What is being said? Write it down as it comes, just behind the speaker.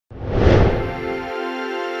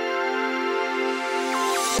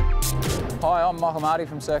Hi, I'm Michael Marty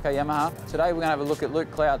from Serco Yamaha. Today we're going to have a look at Luke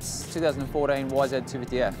Clout's 2014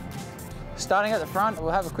 YZ250F. Starting at the front, we'll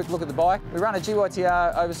have a quick look at the bike. We run a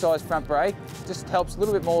GYTR oversized front brake. Just helps a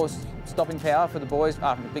little bit more stopping power for the boys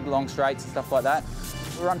after the big long straights and stuff like that.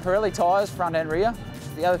 We run Pirelli tyres, front and rear.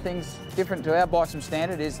 The other things different to our bikes from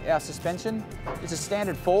standard is our suspension. It's a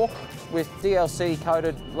standard fork with DLC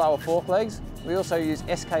coated lower fork legs. We also use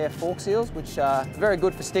SKF fork seals, which are very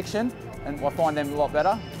good for stiction, and I find them a lot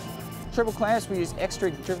better. Triple clamps, we use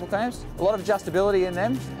extra triple clamps. A lot of adjustability in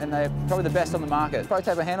them, and they're probably the best on the market. Pro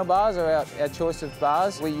taper handlebars are our choice of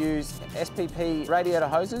bars. We use SPP radiator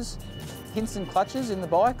hoses, Hinson clutches in the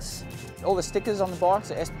bikes. All the stickers on the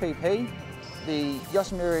bikes are SPP. The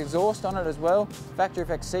Yoshimura exhaust on it as well, factory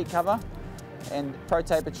effect seat cover, and Pro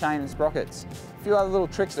taper chain and sprockets. A few other little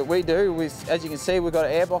tricks that we do is, as you can see, we've got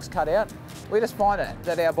an airbox cut out. We just find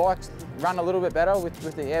that our bikes run a little bit better with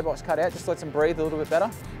the airbox cut out, just lets them breathe a little bit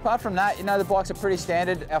better. Apart from that, you know, the bikes are pretty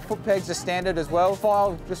standard. Our foot pegs are standard as well,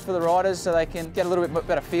 filed just for the riders so they can get a little bit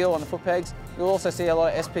better feel on the foot pegs. You'll also see a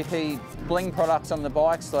lot of SPP bling products on the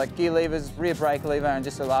bikes, like gear levers, rear brake lever, and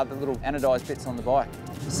just a lot of the little anodised bits on the bike.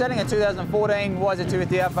 Setting a 2014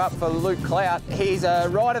 YZ250F up for Luke Clout. He's a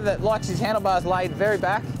rider that likes his handlebars laid very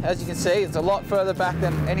back. As you can see, it's a lot further back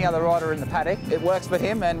than any other rider in the paddock. It works for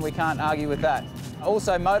him and we can't argue with that.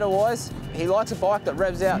 Also motor-wise, he likes a bike that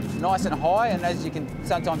revs out nice and high, and as you can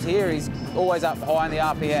sometimes hear, he's always up high in the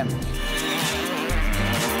RPM.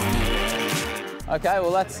 Okay,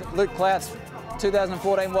 well that's Luke Clout's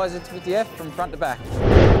 2014 YZ250F from front to back.